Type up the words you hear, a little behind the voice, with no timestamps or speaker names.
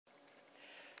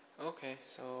Okay,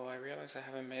 so I realized I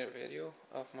haven't made a video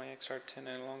of my XR10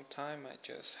 in a long time. I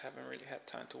just haven't really had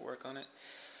time to work on it.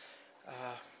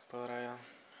 But I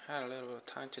had a little bit of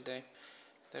time today.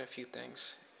 Did a few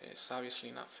things. It's obviously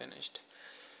not finished.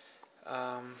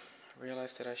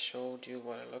 Realized that I showed you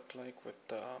what it looked like with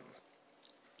the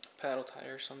paddle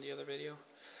tires on the other video.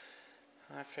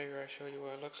 I figure I show you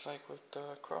what it looks like with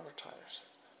the crawler tires.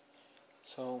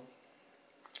 So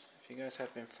if you guys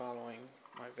have been following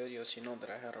my videos, you know that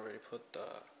I had already put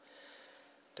the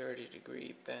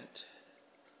 30-degree bent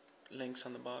links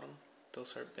on the bottom.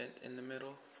 Those are bent in the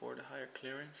middle for the higher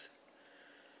clearance,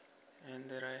 and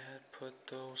that I had put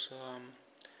those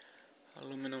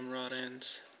aluminum rod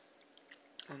ends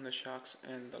on the shocks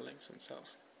and the links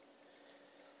themselves.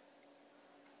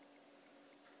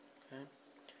 Okay.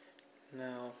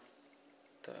 Now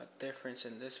the difference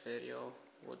in this video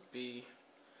would be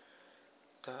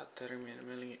the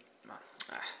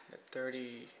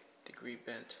 30-degree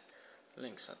bent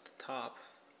links at the top,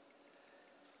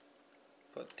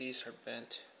 but these are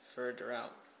bent further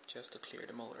out just to clear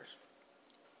the motors.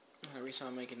 And the reason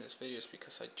I'm making this video is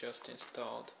because I just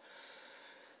installed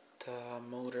the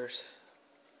motors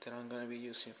that I'm going to be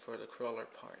using for the crawler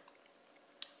part.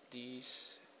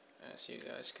 These, as you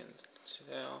guys can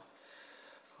tell,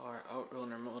 are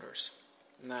Outrunner motors.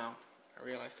 Now I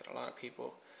realized that a lot of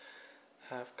people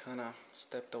have kind of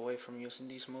stepped away from using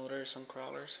these motors on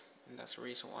crawlers, and that's the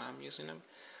reason why I'm using them.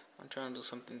 I'm trying to do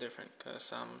something different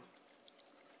because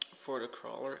for the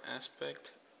crawler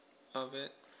aspect of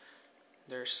it,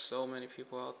 there's so many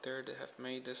people out there that have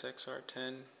made this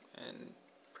XR10 and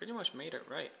pretty much made it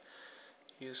right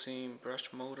using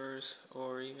brush motors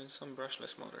or even some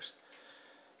brushless motors.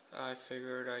 I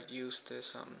figured I'd use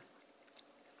this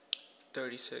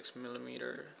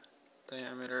 36mm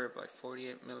diameter by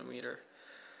 48mm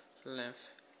length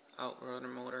Outrunner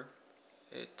motor.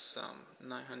 It's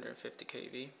 950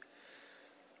 kV.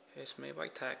 It's made by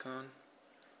Tacon.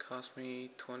 Cost me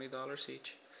 $20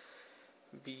 each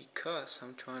because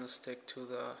I'm trying to stick to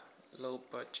the low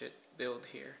budget build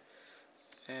here,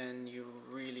 and you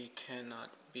really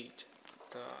cannot beat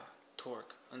the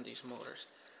torque on these motors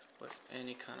with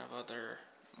any kind of other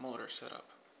motor setup.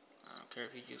 I don't care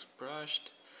if you use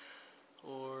brushed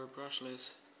or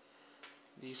brushless,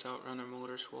 these Outrunner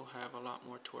motors will have a lot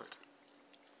more torque.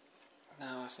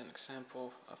 Now, as an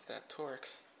example of that torque,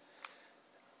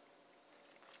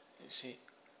 you see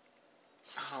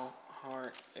how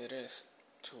hard it is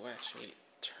to actually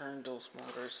turn those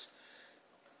motors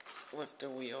with the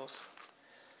wheels.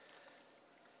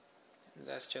 And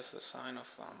that's just a sign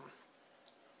of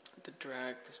the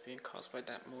drag that's being caused by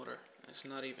that motor. It's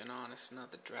not even on, it's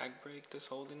not the drag brake that's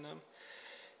holding them,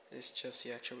 it's just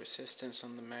the actual resistance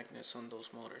on the magnets on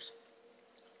those motors.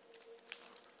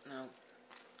 Now,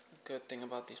 good thing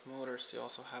about these motors, they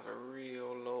also have a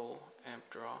real low amp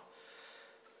draw.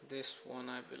 This one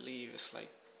I believe is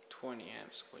like 20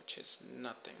 amps, which is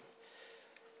nothing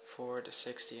for the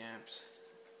 60 amps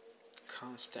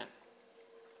constant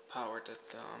power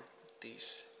that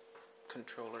these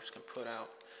controllers can put out.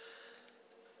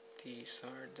 These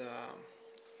are the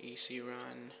Easy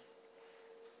Run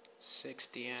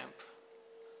 60 amp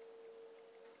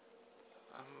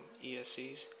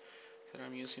ESCs that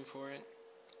I'm using for it.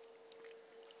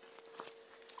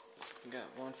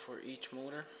 Got one for each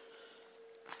motor,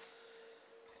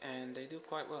 and they do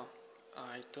quite well.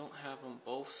 I don't have them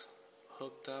both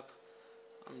hooked up.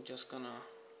 I'm just gonna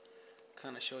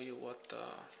kind of show you what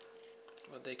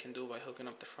they can do by hooking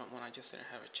up the front one. I just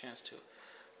didn't have a chance to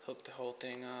hook the whole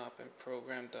thing up and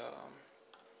program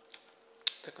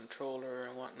the controller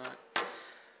and whatnot.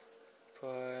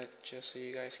 But just so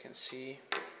you guys can see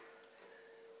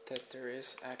that there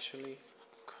is actually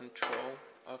control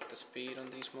of the speed on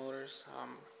these motors.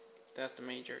 That's the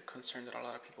major concern that a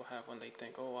lot of people have when they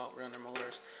think, oh, Outrunner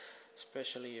motors,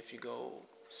 especially if you go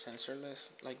sensorless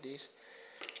like these,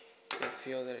 they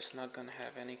feel that it's not going to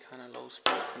have any kind of low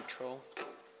speed control. I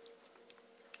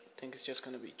think it's just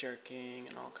going to be jerking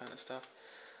and all kind of stuff.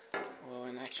 Well,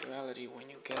 in actuality, when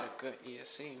you get a good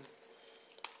ESC,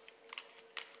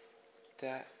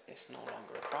 that is no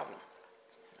longer a problem,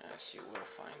 as you will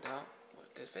find out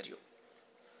with this video.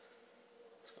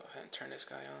 Let's go ahead and turn this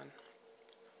guy on.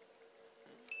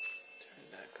 Turn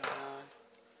that guy on.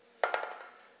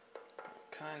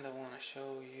 I kind of want to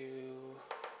show you,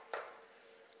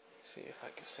 see if I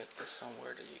can set this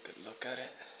somewhere that you could look at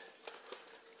it.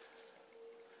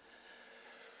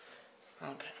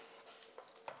 Okay,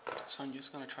 so I'm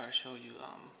just going to try to show you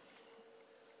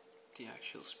the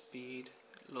actual speed,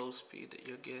 low speed that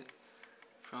you'll get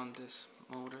from this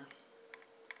motor.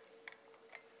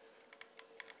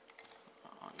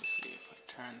 Obviously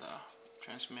turn the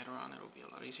transmitter on, it'll be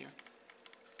a lot easier.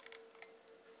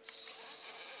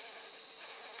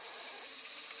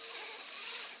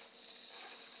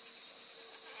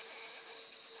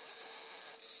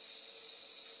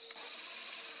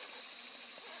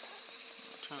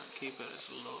 I'm trying to keep it as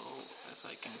low as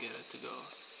I can get it to go.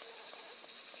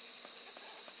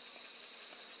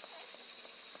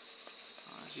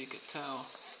 As you can tell,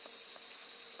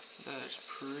 that is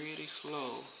pretty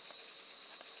slow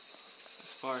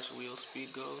as far as wheel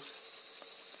speed goes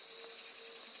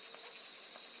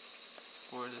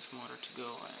for this motor to go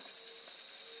at.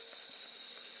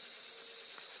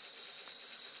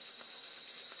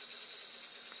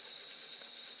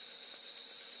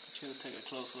 I want you to take a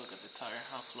close look at the tire,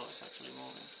 how slow it's actually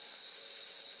moving.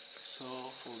 So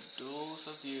for those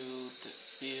of you that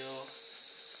feel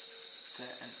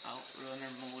that an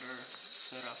Outrunner motor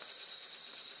setup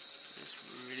is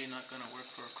really not going to work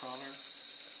for a crawler,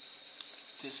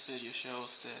 this video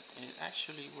shows that it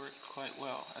actually worked quite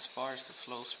well as far as the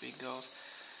slow speed goes.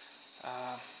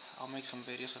 I'll make some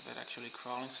videos of it actually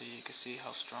crawling so you can see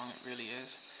how strong it really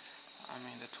is. I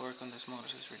mean, the torque on this motor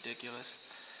is ridiculous.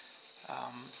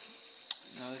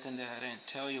 Another thing that I didn't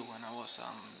tell you when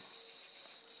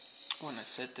I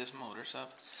set this motors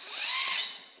up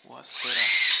was that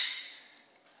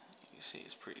you see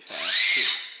it's pretty fast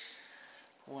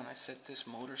too. When I set this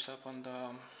motors up on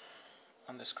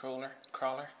this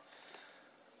crawler,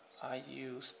 I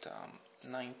used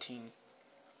 19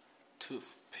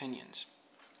 tooth pinions.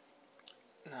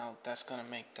 Now that's gonna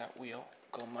make that wheel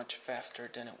go much faster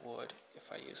than it would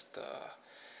if I used the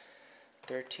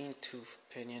 13 tooth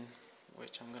pinion,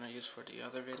 which I'm gonna use for the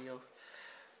other video.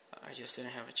 I just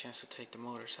didn't have a chance to take the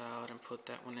motors out and put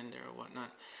that one in there or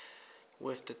whatnot.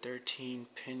 With the 13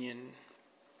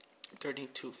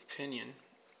 tooth pinion,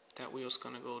 that wheel's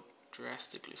gonna go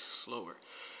drastically slower.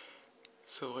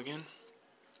 So again,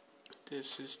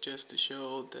 this is just to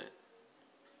show that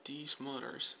these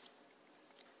motors,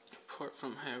 apart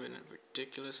from having a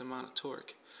ridiculous amount of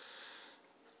torque,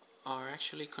 are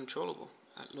actually controllable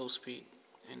at low speed,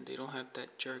 and they don't have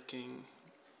that jerking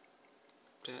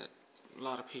that a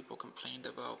lot of people complained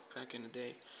about back in the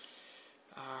day.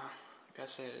 Like I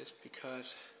said, it's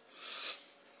because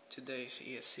today's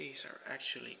ESCs are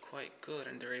actually quite good,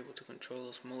 and they're able to control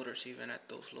those motors even at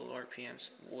those low RPMs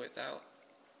without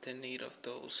the need of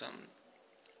those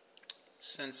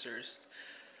sensors.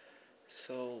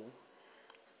 So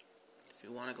if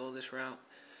you want to go this route,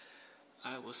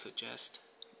 I would suggest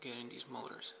getting these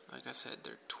motors. Like I said,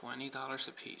 they're $20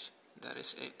 a piece. That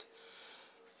is it,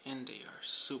 and they are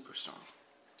super strong.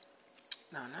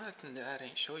 Now, another thing that I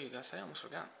didn't show you guys, I almost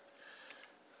forgot.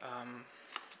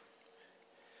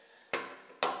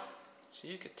 So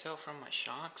you could tell from my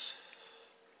shocks,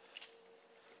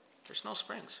 there's no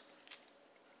springs.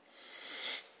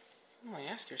 You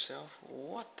might ask yourself,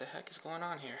 what the heck is going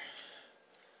on here?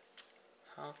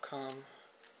 How come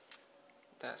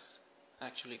that's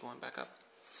actually going back up?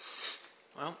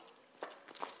 Well,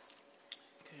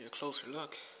 give you a closer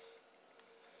look.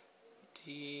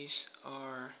 These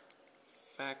are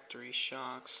factory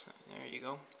shocks. There you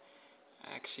go.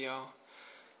 Axial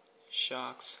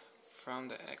shocks from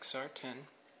the XR10.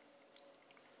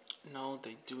 No,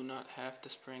 they do not have the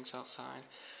springs outside.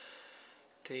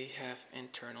 They have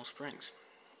internal springs.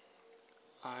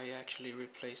 I actually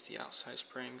replaced the outside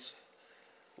springs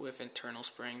with internal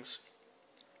springs,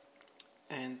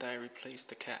 and I replaced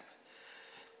the cap.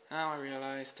 Now I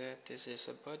realize that this is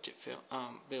a budget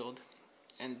build,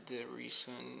 and the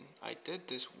reason I did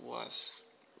this was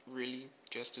really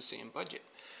just to stay in budget.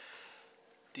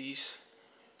 These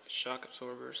shock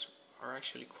absorbers are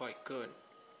actually quite good,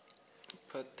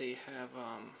 but they have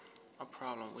a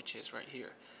problem, which is right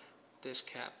here. This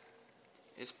cap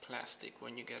is plastic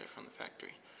when you get it from the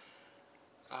factory.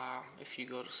 If you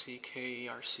go to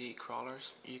CKRC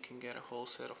crawlers, you can get a whole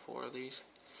set of 4 of these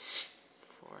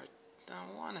for,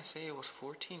 I want to say it was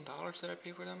 $14 that I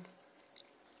paid for them.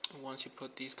 And once you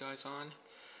put these guys on,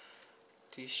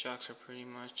 these shocks are pretty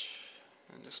much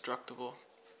indestructible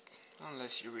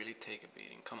unless you really take a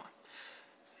beating. Come on,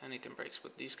 anything breaks,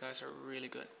 but these guys are really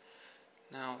good.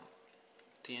 Now,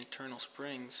 the internal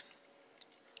springs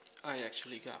I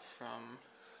actually got from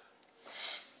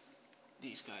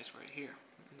these guys right here.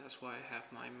 And that's why I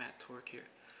have my matte torque here.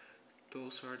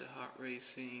 Those are the Hot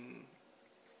Racing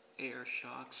air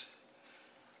shocks.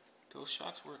 Those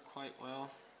shocks work quite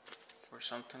well for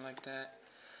something like that,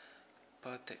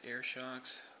 but the air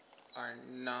shocks are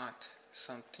not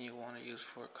something you want to use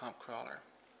for a comp crawler.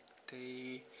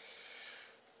 They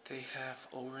have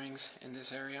O-rings in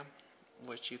this area,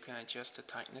 which you can adjust the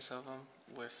tightness of them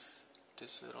with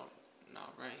this little Now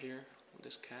right here,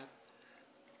 this cap,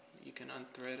 you can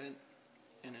unthread it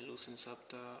and it loosens up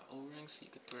the O-rings. You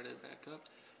can thread it back up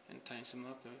and tightens them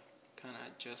up and kind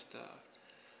of adjust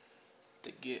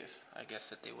the give, I guess,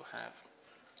 that they will have.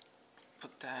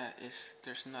 But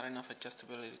there's not enough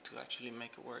adjustability to actually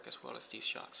make it work as well as these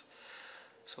shocks.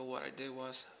 So what I did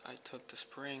was I took the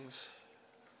springs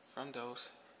from those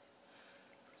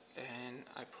and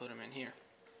I put them in here.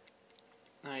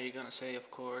 Now you're gonna say, of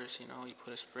course, you know, you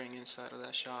put a spring inside of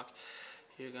that shock,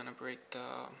 you're gonna break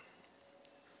the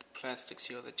plastic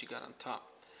seal that you got on top.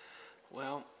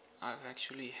 Well, I've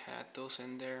actually had those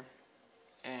in there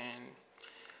and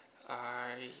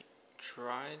I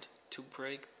tried to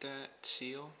break that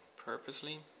seal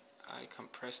purposely. I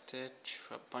compressed it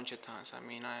a bunch of times. I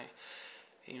mean, I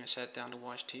even sat down to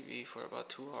watch TV for about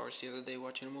 2 hours the other day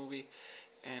watching a movie,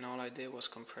 and all I did was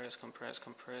compress,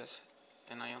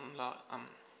 and I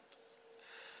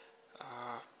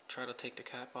try to take the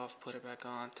cap off, put it back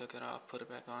on, took it off, put it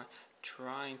back on,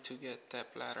 trying to get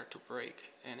that bladder to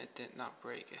break, and it did not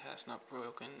break. It has not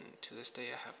broken. To this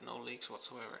day, I have no leaks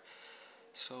whatsoever.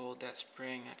 So that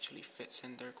spring actually fits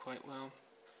in there quite well,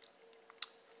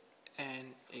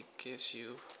 and it gives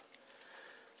you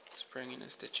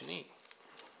springiness that you need.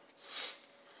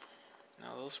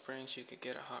 Now those springs you could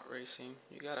get at Hot Racing.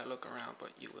 You gotta look around,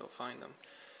 but you will find them.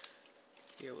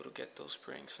 Be able to get those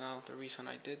springs. Now the reason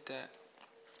I did that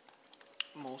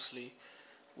mostly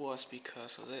was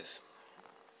because of this.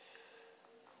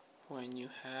 When you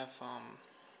have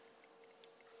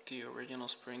the original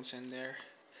springs in there,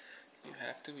 you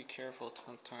have to be careful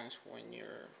sometimes when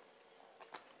you're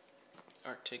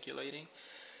articulating,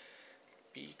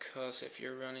 because if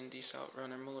you're running these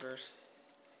Outrunner motors,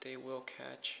 they will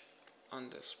catch on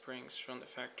the springs from the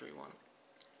factory one.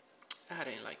 I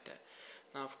didn't like that.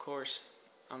 Now of course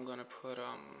I'm gonna put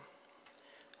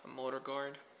a motor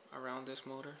guard around this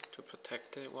motor to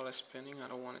protect it while it's spinning. I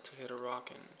don't want it to hit a rock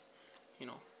and, you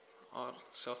know, all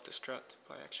self-destruct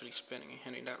by actually spinning and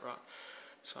hitting that rock.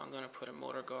 So I'm gonna put a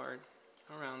motor guard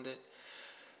around it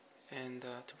and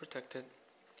to protect it.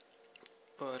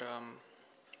 But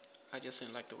I just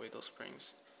didn't like the way those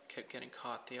springs kept getting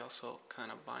caught. They also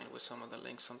kind of bind with some of the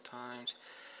links sometimes,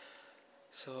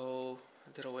 so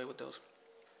I did away with those.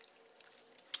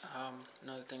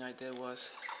 Another thing I did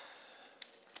was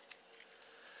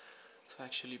to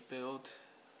actually build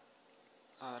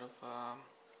out of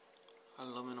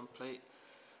aluminum plate.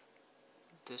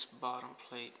 This bottom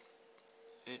plate,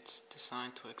 it's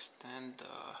designed to extend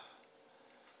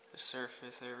the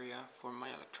surface area for my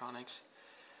electronics.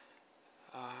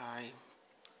 I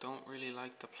don't really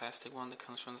like the plastic one that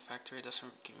comes from the factory. It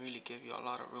doesn't really give you a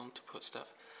lot of room to put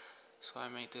stuff. So I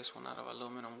made this one out of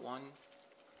aluminum, 1,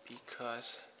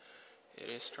 because it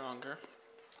is stronger,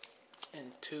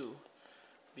 and 2,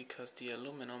 because the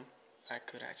aluminum I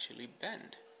could actually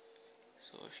bend.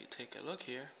 So if you take a look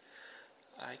here,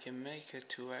 I can make it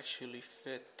to actually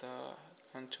fit the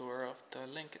contour of the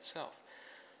link itself.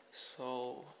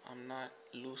 So I'm not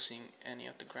losing any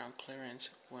of the ground clearance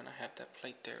when I have that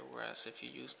plate there, whereas if you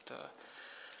use the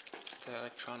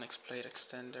electronics plate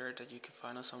extender that you can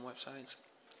find on some websites,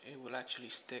 it will actually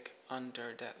stick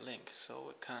under that link, so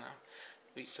it kind of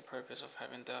beats the purpose of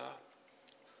having the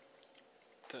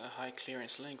high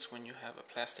clearance links when you have a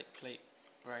plastic plate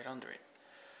right under it.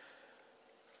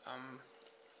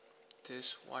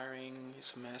 This wiring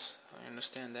is a mess, I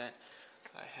understand that.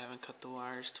 I haven't cut the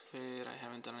wires to fit, I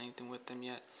haven't done anything with them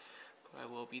yet, but I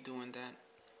will be doing that.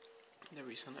 The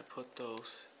reason I put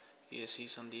those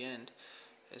ESCs on the end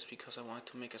is because I wanted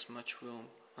to make as much room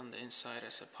on the inside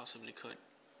as I possibly could,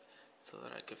 so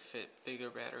that I could fit bigger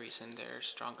batteries in there,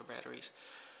 stronger batteries,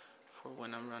 for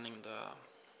when I'm running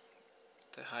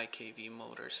the high kV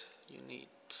motors. You need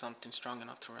something strong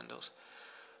enough to run those.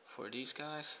 For these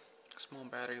guys, a small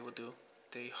battery will do.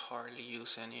 They hardly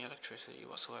use any electricity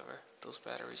whatsoever. Those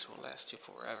batteries will last you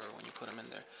forever when you put them in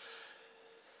there.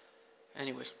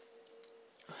 Anyways,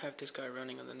 I'll have this guy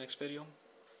running on the next video.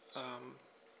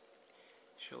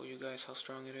 Show you guys how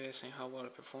strong it is and how well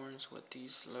it performs with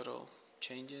these little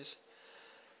changes.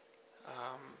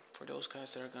 For those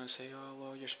guys that are going to say, oh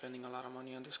well, you're spending a lot of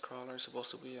money on this crawler, it's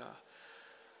supposed to be a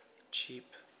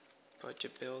cheap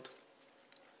budget build.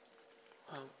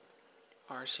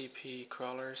 RCP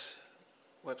Crawlers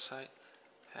website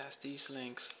has these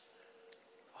links,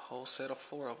 a whole set of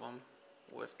 4 of them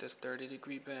with this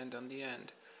 30-degree bend on the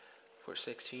end for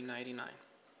 $16.99.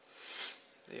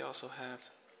 They also have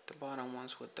the bottom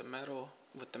ones with the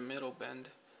middle bend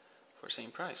for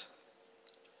same price,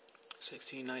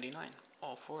 $16.99,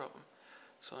 all 4 of them.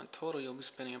 So in total you'll be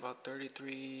spending about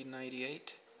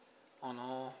 $33.98 on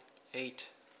all 8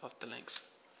 of the links.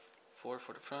 4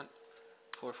 for the front,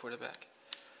 4 for the back.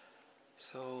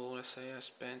 So let's say I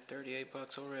spent 38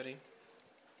 bucks already.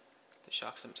 The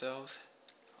shocks themselves,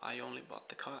 I only bought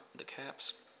the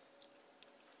caps,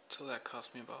 so that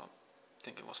cost me about, I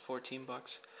think it was 14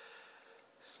 bucks.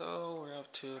 So we're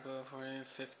up to about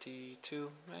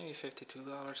 52, maybe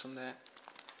 $52 on that.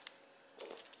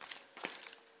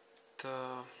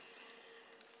 The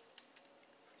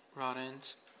rod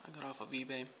ends I got off of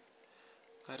eBay.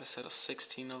 Got a set of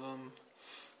 16 of them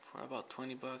for about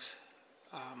 20 bucks.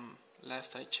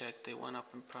 Last I checked, they went up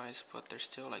in price, but they're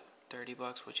still like 30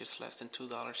 bucks, which is less than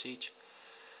 $2 each.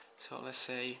 So let's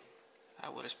say I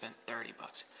would have spent 30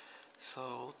 bucks.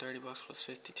 So 30 bucks plus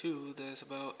 52, that's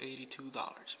about $82.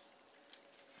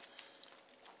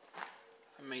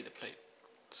 I made the plate,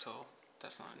 so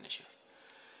that's not an issue.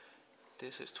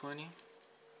 This is 20.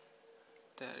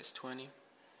 That is 20.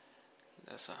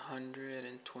 That's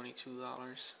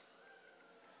 $122.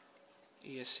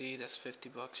 ESC, that's 50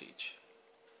 bucks each.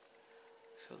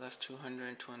 So that's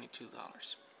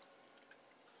 $222.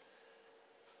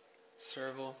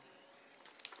 Servo,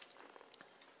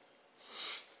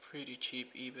 pretty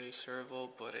cheap eBay servo,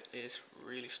 but it is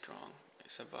really strong.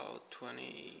 It's about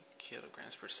 20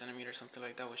 kilograms per centimeter, something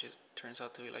like that, which turns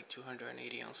out to be like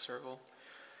 280 ounce servo.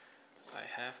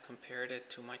 I have compared it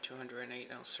to my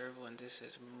 208 ounce servo, and this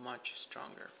is much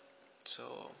stronger.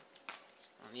 So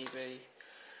on eBay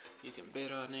you can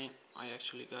bid on it. I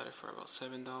actually got it for about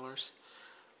 $7,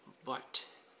 but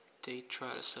they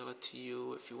try to sell it to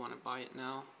you if you want to buy it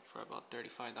now for about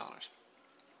 $35.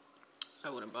 I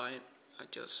wouldn't buy it. I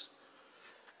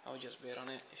would just bid on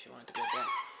it if you wanted to get that.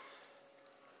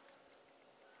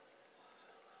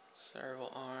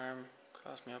 Servo arm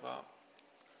cost me about,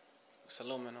 it's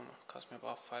aluminum, cost me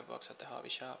about $5 at the hobby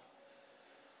shop.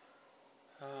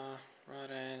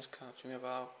 Rod ends cost me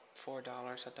about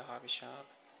 $4 at the hobby shop.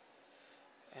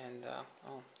 And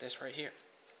this right here.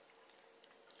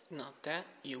 Now that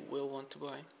you will want to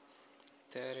buy.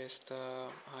 That is the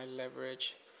high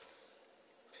leverage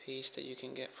piece that you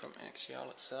can get from Axial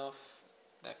itself.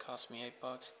 That cost me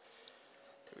 $8.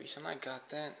 The reason I got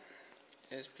that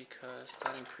is because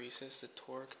that increases the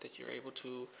torque that you're able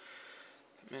to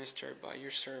administer by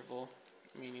your servo,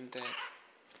 meaning that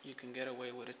you can get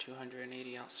away with a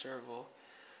 280 ounce servo,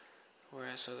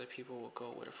 whereas other people will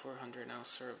go with a 400 ounce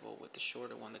servo with the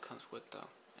shorter one that comes with the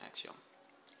Axial.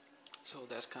 So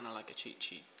that's kind of like a cheat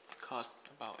sheet. It cost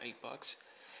about $8,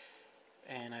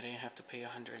 and I didn't have to pay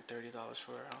 $130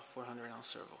 for a 400 ounce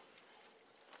servo.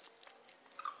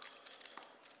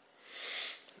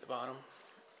 The bottom,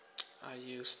 I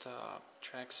used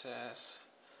Traxxas,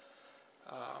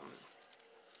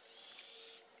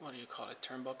 what do you call it,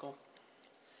 turnbuckle.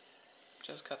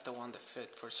 Just got the one that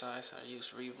fit for size. I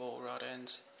used Revo rod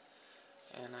ends,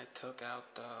 and I took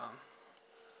out the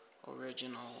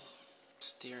original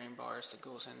steering bars that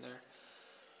goes in there.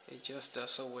 It just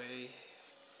does away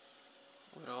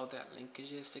with all that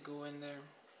linkages that go in there.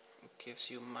 It gives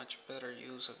you much better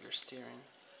use of your steering.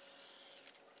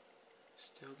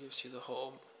 Still gives you the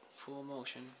whole full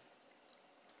motion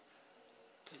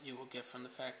that you will get from the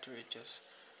factory. It just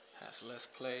has less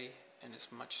play and is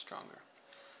much stronger.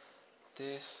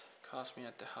 This cost me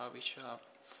at the hobby shop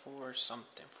for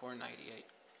something, $4.98,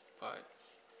 but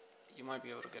you might be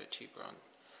able to get it cheaper on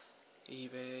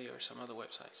eBay or some other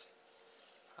websites.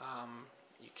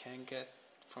 You can get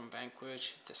from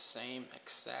Vanquish the same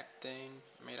exact thing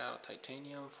made out of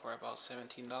titanium for about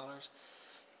 $17.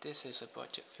 This is a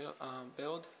budget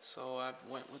build, so I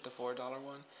went with the $4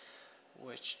 one,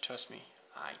 which, trust me,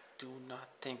 I do not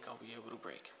think I'll be able to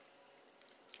break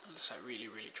unless I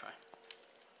really try.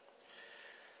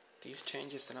 These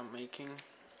changes that I'm making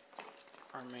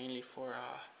are mainly for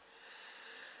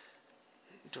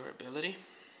durability,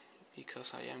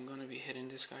 because I am going to be hitting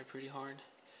this guy pretty hard,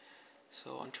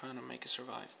 so I'm trying to make it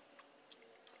survive.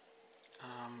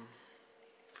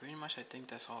 Pretty much I think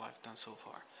that's all I've done so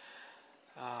far.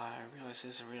 I realize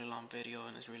this is a really long video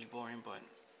and it's really boring, but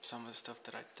some of the stuff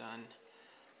that I've done,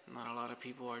 not a lot of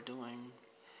people are doing,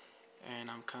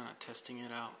 and I'm kind of testing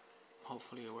it out.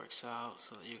 Hopefully it works out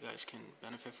so that you guys can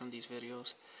benefit from these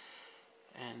videos,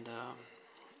 and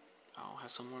I'll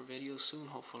have some more videos soon,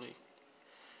 hopefully.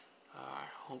 I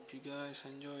hope you guys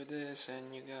enjoyed this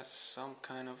and you got some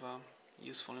kind of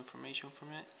useful information from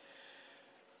it,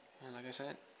 and like I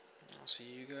said, I'll see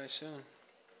you guys soon.